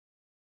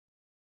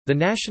The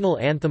national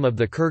anthem of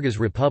the Kyrgyz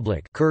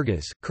Republic,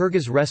 Kyrgyz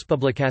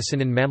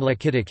Respublikasının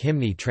Mamlakitik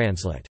Hymni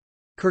translate.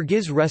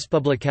 Kyrgyz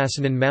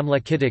Respublikasının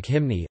Mamlakitik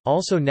Hymni,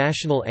 also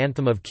national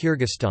anthem of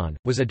Kyrgyzstan,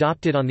 was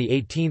adopted on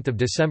 18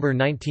 December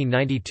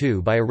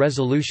 1992 by a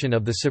resolution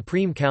of the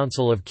Supreme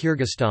Council of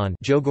Kyrgyzstan.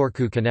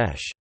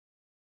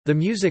 The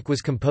music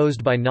was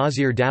composed by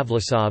Nazir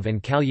Davlasov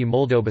and Kalyi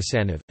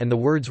Moldobasanov, and the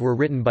words were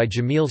written by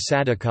Jamil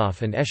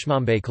Sadikov and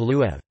Eshmambey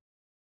Kaluev.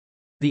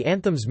 The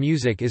anthem's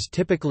music is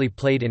typically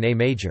played in A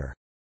major.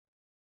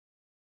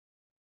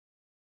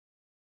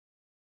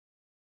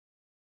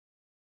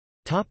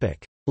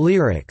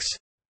 Lyrics.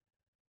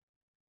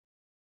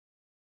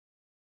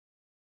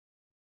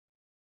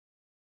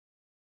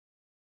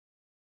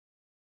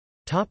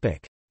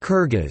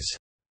 Kyrgyz.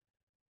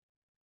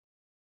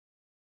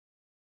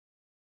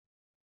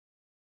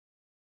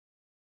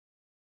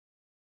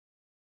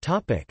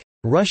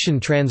 Russian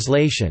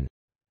translation.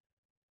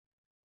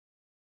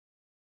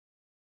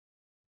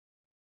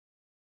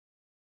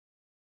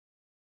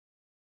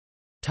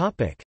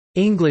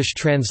 English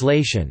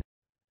translation.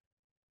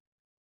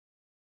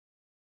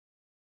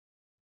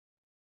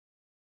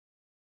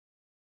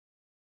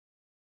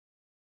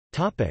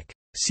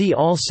 See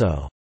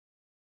also: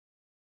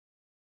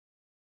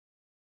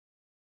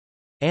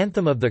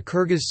 Anthem of the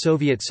Kyrgyz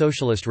Soviet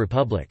Socialist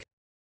Republic.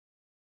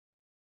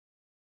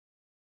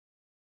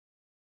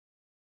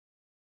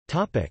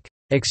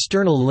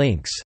 External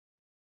links.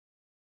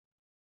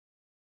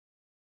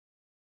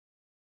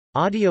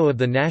 Audio of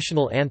the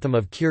national anthem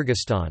of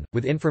Kyrgyzstan,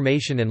 with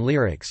information and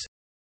lyrics.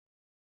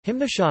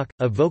 Hymnoshok,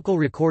 a vocal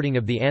recording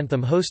of the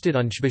anthem hosted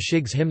on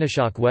Shbashig's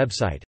Hymnoshok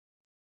website.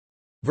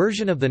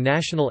 Version of the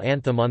national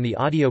anthem on the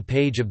audio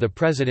page of the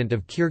President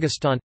of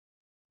Kyrgyzstan.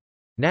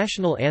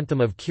 National Anthem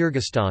of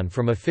Kyrgyzstan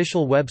from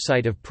official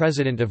website of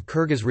President of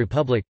Kyrgyz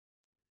Republic.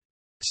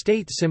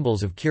 State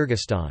symbols of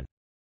Kyrgyzstan.